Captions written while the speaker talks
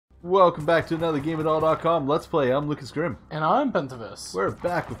Welcome back to another GameItAll.com Let's Play. I'm Lucas Grimm. And I'm Pentavus. We're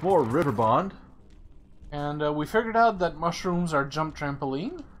back with more Riverbond. And we figured out that mushrooms are jump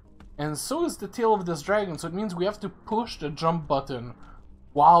trampoline, and so is the tail of this dragon, so it means we have to push the jump button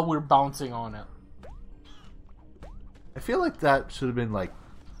while we're bouncing on it. I feel like that should have been like...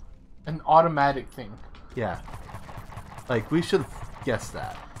 An automatic thing. Yeah. Like, we should have guessed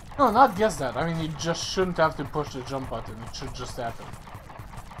that. No, not guess that. I mean, you just shouldn't have to push the jump button. It should just happen.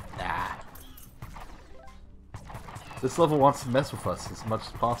 Nah. This level wants to mess with us as much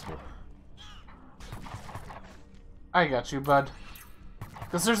as possible. I got you, bud.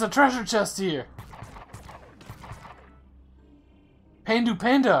 Because there's a treasure chest here. Pandu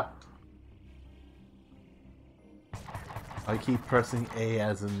Panda. I keep pressing A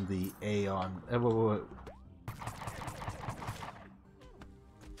as in the A on... wait.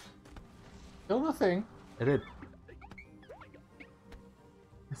 Kill the thing. I did.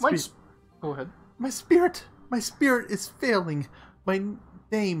 Go ahead. My spirit is failing. My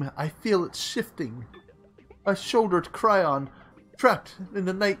name, I feel it shifting. A shoulder to cry on, trapped in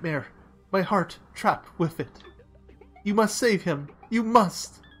a nightmare. My heart trapped with it. You must save him. You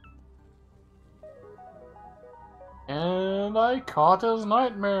must. And I caught his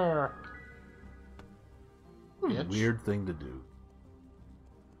nightmare. What a weird thing to do.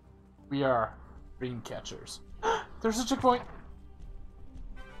 We are dream catchers. There's a checkpoint.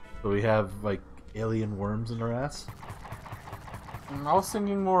 So we have, like, alien worms in our ass? I was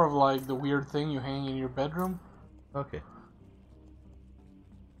thinking more of, like, the weird thing you hang in your bedroom. Okay.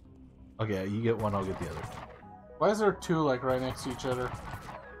 Okay, you get one, I'll get the other. Why is there two, like, right next to each other?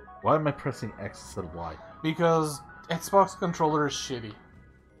 Why am I pressing X instead of Y? Because Xbox controller is shitty.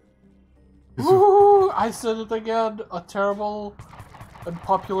 Woo! I said it again! A terrible and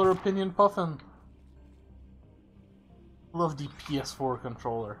popular opinion puffin. Love the PS4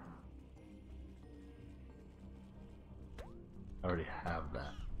 controller. I already have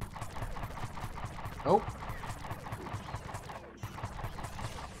that. Nope.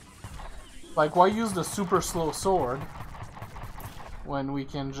 Like, why use the super slow sword when we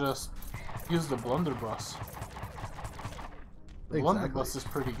can just use the blunderbuss? The blunderbuss is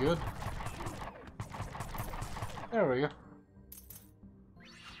pretty good. There we go.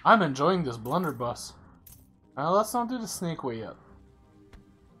 I'm enjoying this blunderbuss. Now let's not do the snake way yet.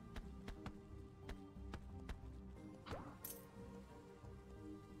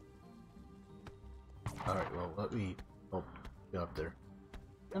 Alright, well, let me... Oh, get up there.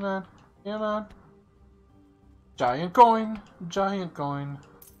 Come on. Come on. Giant coin. Giant coin.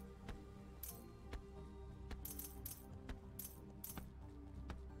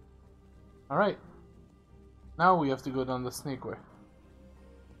 Alright. Now we have to go down the snake way.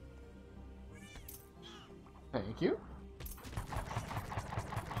 Thank you.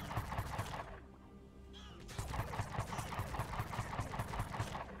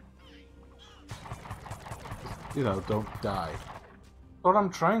 You know, don't die. What I'm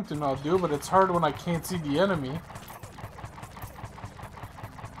trying to not do, but it's hard when I can't see the enemy.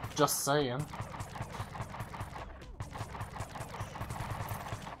 Just saying.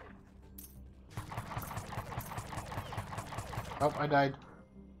 Oh, I died.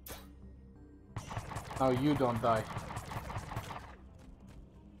 Now you don't die.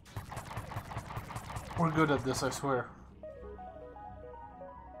 We're good at this, I swear.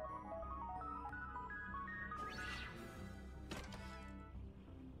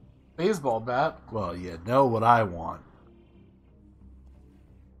 Baseball bat? Well, you know what I want.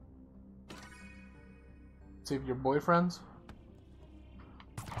 Save your boyfriends?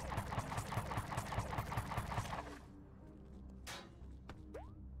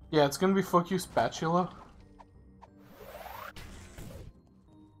 Yeah, it's gonna be fuck you, spatula.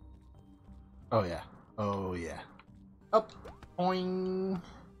 Oh yeah. Oh yeah. Up. Boing.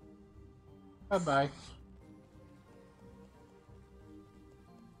 Bye-bye.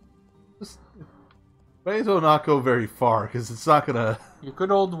 Might as well not go very far, because it's not gonna... You could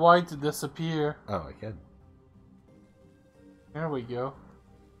hold Y to disappear. Oh, I can. There we go.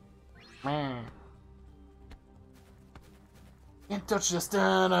 Man. Can't touch this.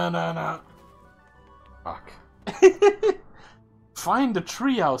 Da-na-na-na. Fuck. Find the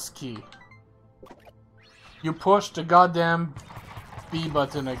treehouse key. You push the goddamn B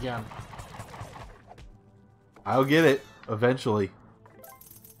button again. I'll get it, eventually.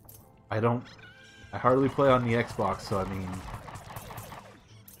 I hardly play on the Xbox, so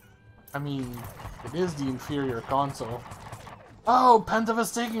I mean, it is the inferior console. Oh,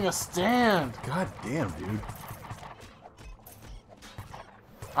 Pentavus taking a stand! God damn, dude.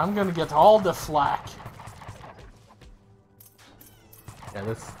 I'm gonna get all the flack. Yeah,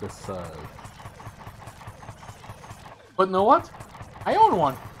 Yeah, this. But know what? I own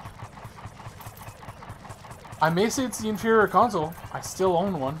one. I may say it's the inferior console. I still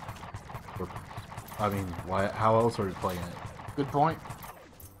own one. I mean, why? How else are you playing it? Good point.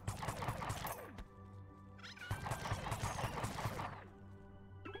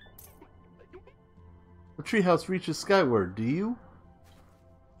 The treehouse reaches skyward, do you?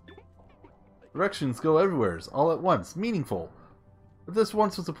 Directions go everywhere, all at once, meaningful. But this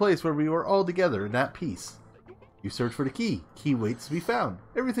once was a place where we were all together and at peace. You search for the key. Key waits to be found.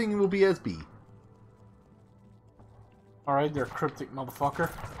 Everything will be as be. Alright, they're cryptic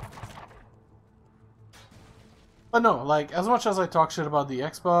motherfucker. But no, like, as much as I talk shit about the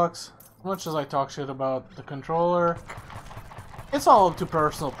Xbox, as much as I talk shit about the controller, it's all up to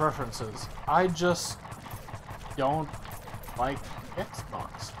personal preferences. I just don't like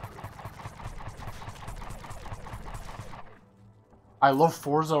Xbox. I love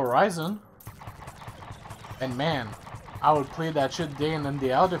Forza Horizon. And man, I would play that shit day in and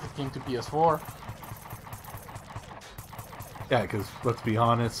day out if it came to PS4. Yeah, because let's be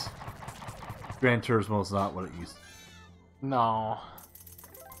honest, Gran Turismo is not what it used to be. No.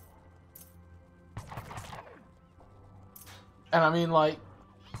 And I mean, like,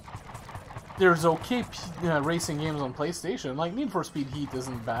 there's okay racing games on PlayStation. Like, Need for Speed Heat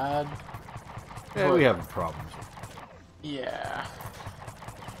isn't bad. Yeah, but we have problems with it. yeah.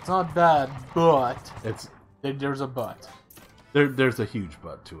 It's not bad, but... There's a but. There's a huge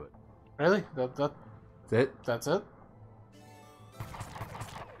but to it. Really? That's it? That's it?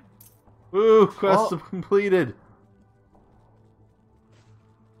 Ooh, quest completed.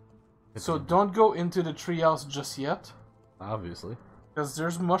 So don't go into the treehouse just yet. Obviously. Because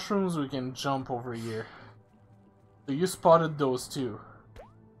there's mushrooms we can jump over here. So you spotted those too.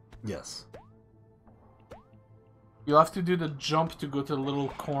 Yes. You'll have to do the jump to go to the little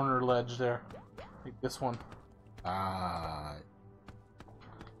corner ledge there. Like this one. Ah.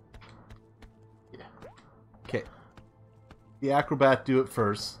 Yeah. Okay. The acrobat do it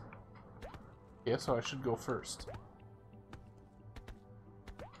first. Yeah, so I should go first.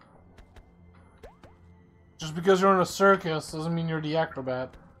 Just because you're in a circus doesn't mean you're the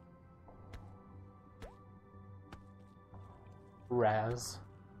acrobat. Raz.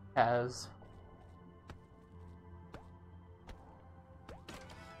 Has.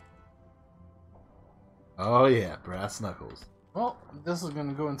 Oh yeah, brass knuckles. Well, this is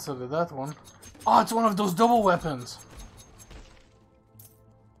gonna go instead of that one. Oh, it's one of those double weapons!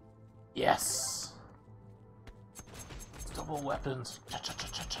 Yes! Double weapons.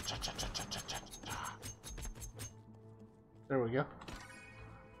 There we go.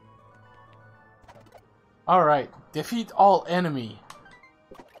 Alright, defeat all enemy.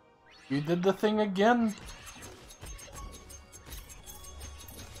 You did the thing again.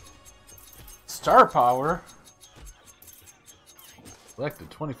 Star power?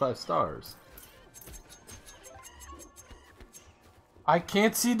 Collected 25 stars. I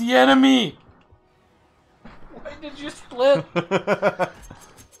can't see the enemy! Why did you split?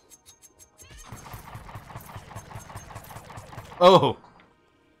 Oh!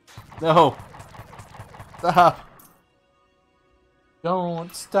 No! Stop!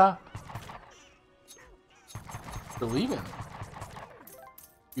 Don't stop. Believing.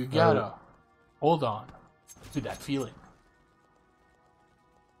 You gotta hold on to that feeling.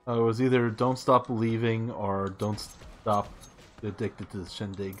 It was either don't stop believing or don't stop addicted to the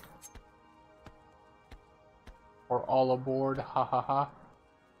shindig. Or all aboard, ha ha ha.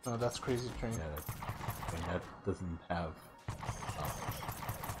 No, that's Crazy Train. Yeah, that doesn't have...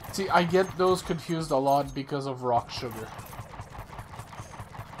 See, I get those confused a lot because of Rock Sugar.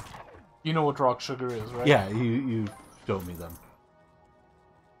 You know what Rock Sugar is, right? Yeah, you showed me them.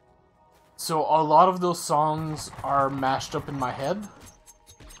 So a lot of those songs are mashed up in my head,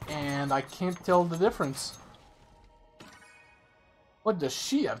 and I can't tell the difference. What does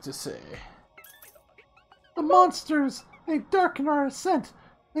she have to say? The monsters! They darken our ascent.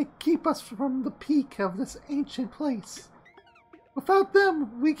 They keep us from the peak of this ancient place. Without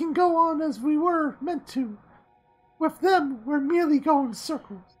them, we can go on as we were meant to. With them, we're merely going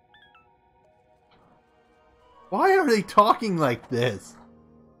circles. Why are they talking like this?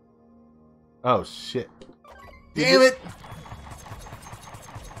 Oh, shit. Damn it!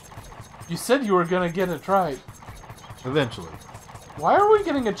 You said you were gonna get it right. Eventually. Why are we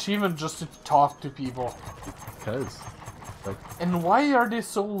getting achievement just to talk to people? Because. Like, And why are they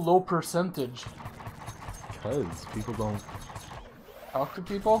so low percentage? because people don't... Talk to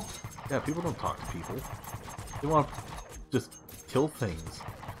people? Yeah, people don't talk to people. They want to just kill things.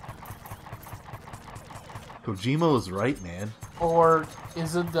 Kojima was right, man. Or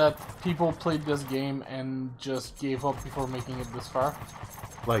is it that people played this game and just gave up before making it this far?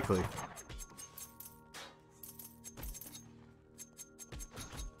 Likely.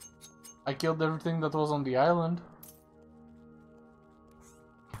 I killed everything that was on the island.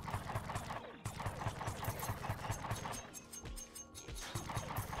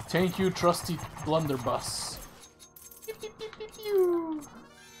 Thank you, trusty blunderbuss. Pew, pew, pew, pew, pew.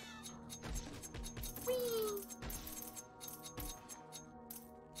 Whee.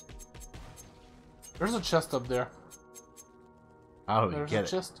 There's a chest up there. How do we There's get a it?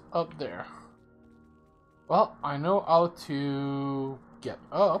 chest up there. Well, I know how to get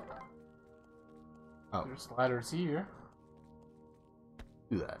up. Oh, There's ladders here.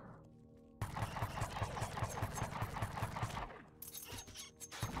 do that.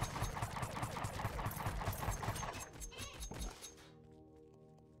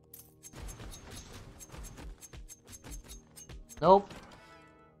 Nope.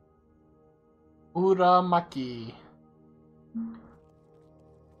 Uramaki.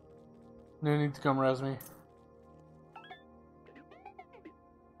 No need to come res me.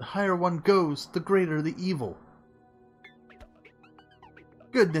 The higher one goes, the greater the evil.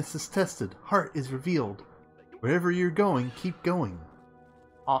 Goodness is tested, heart is revealed. Wherever you're going, keep going.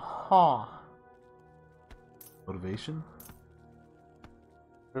 Aha. Motivation?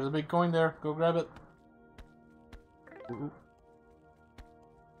 There's a big coin there. Go grab it. Ooh.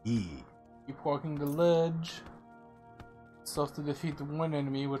 E. Keep walking the ledge. Stuff to defeat the one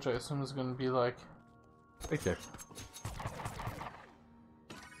enemy, which I assume is going to be like Right there.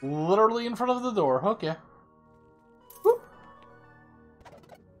 literally in front of the door. Okay. Whoop.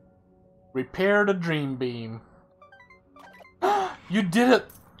 Repair the dream beam. You did it!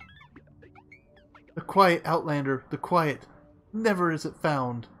 The quiet outlander, the quiet. Never is it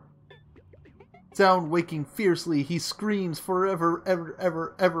found. Sound waking fiercely, he screams forever,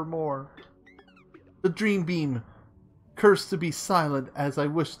 ever, evermore. The dream beam, cursed to be silent as I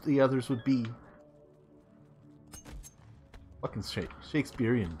wish the others would be. Fucking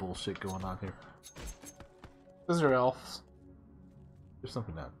Shakespearean bullshit going on here. Those are elves. There's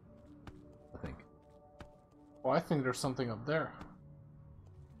something down, I think. Well, I think there's something up there.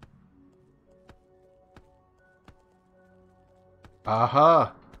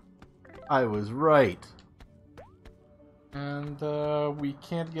 Aha! I was right. And, we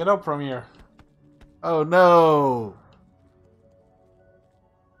can't get up from here. Oh no!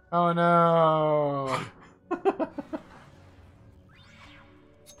 Oh no!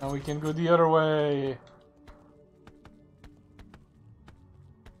 Now we can go the other way.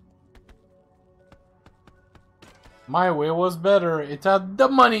 My way was better. It had the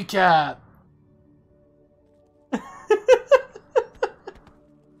money cat.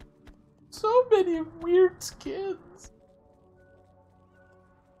 So many weird skins.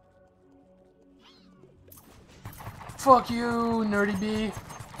 Fuck you, nerdy bee.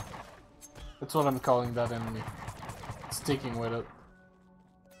 That's what I'm calling that enemy. Sticking with it.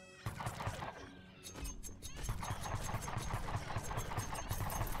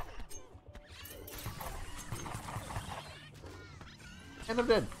 And I'm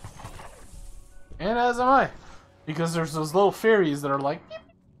dead. And as am I. Because there's those little fairies that are like...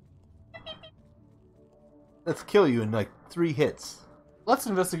 Let's kill you in like 3 hits. Let's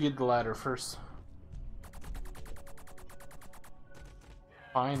investigate the ladder first.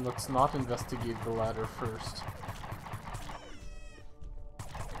 Fine, let's not investigate the ladder first.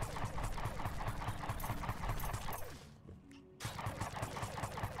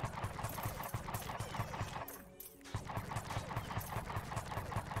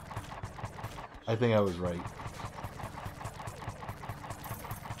 I think I was right.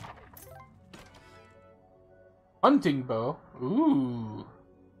 Hunting bow? Ooh.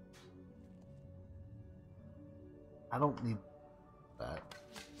 I don't need that.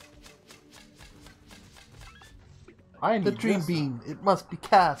 I need The dream this. beam, it must be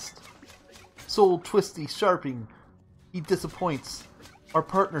cast. Soul twisty, sharping. He disappoints. Our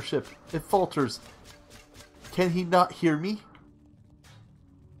partnership, it falters. Can he not hear me?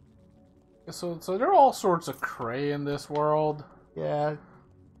 So there are all sorts of cray in this world. Yeah.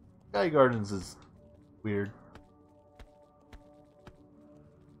 Sky Gardens is weird.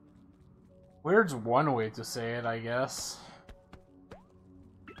 Weird's one way to say it, I guess.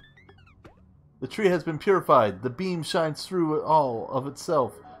 The tree has been purified. The beam shines through it all of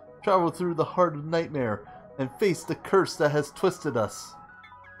itself. Travel through the heart of nightmare and face the curse that has twisted us.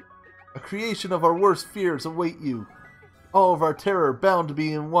 A creation of our worst fears await you. All of our terror bound to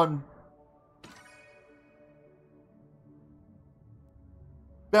be in one...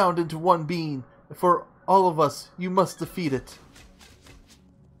 bound into one being. For All of us, you must defeat it.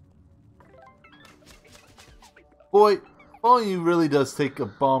 Boy, following you really does take a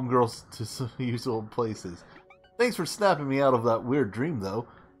bomb girl to some usual places. Thanks for snapping me out of that weird dream, though.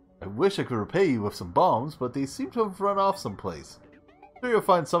 I wish I could repay you with some bombs, but they seem to have run off someplace. Sure, you'll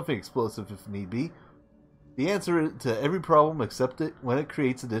find something explosive if need be. The answer to every problem except it when it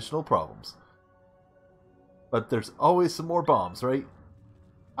creates additional problems. But there's always some more bombs, right?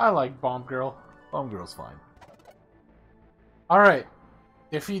 I like Bomb Girl. Bomb Girl's fine. Alright.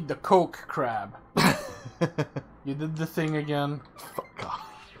 Defeat the Koke Crab. You did the thing again. Fuck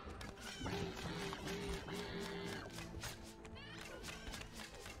off.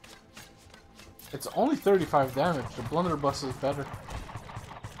 It's only 35 damage. The blunderbuss is better.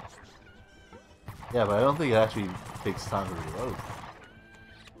 Yeah, but I don't think it actually takes time to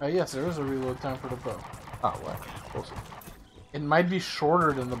reload. Yes, there is a reload time for the bow. Oh, what? Bullshit. It might be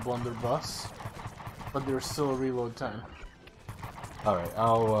shorter than the blunderbuss, but there's still a reload time. Alright,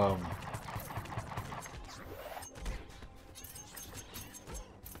 I'll,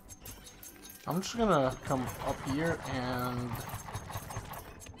 I'm just gonna come up here and...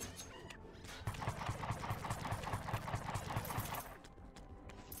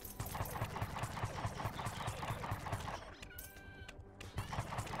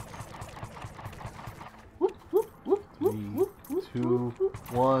 Whoop, whoop, whoop, whoop, 3, whoop, whoop, 2, whoop,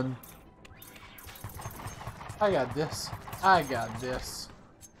 whoop. 1. I got this. I got this.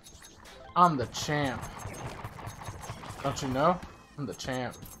 I'm the champ. Don't you know? I'm the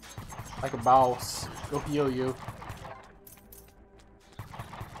champ. Like a boss. Go heal you.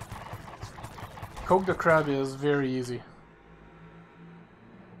 Koke the Crab is very easy.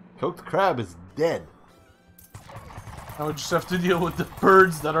 Koke the Crab is dead. Now we just have to deal with the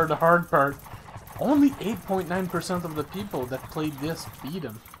birds that are the hard part. Only 8.9% of the people that played this beat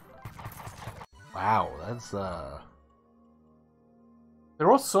him. Wow, that's, There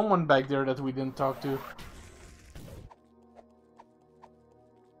was someone back there that we didn't talk to.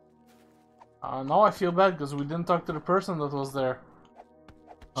 Now I feel bad because we didn't talk to the person that was there.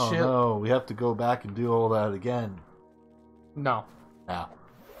 Oh Shit. no, we have to go back and do all that again. No. Yeah.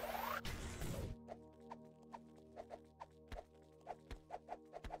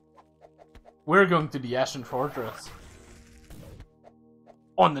 We're going to the Ashen Fortress.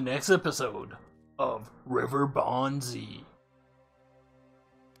 On the next episode of Riverbond Z.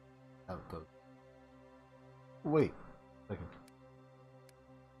 Wait. Second.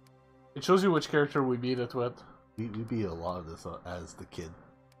 It shows you which character we beat it with. We beat a lot of this as the kid.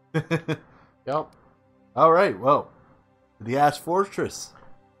 Yep. Alright, well. The Ash Fortress.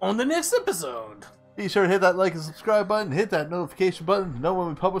 On the next episode. Be sure to hit that like and subscribe button. Hit that notification button to know when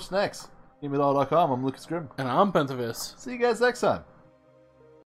we publish next. GameItAll.com. I'm Lucas Grimm. And I'm Pentavus. See you guys next time.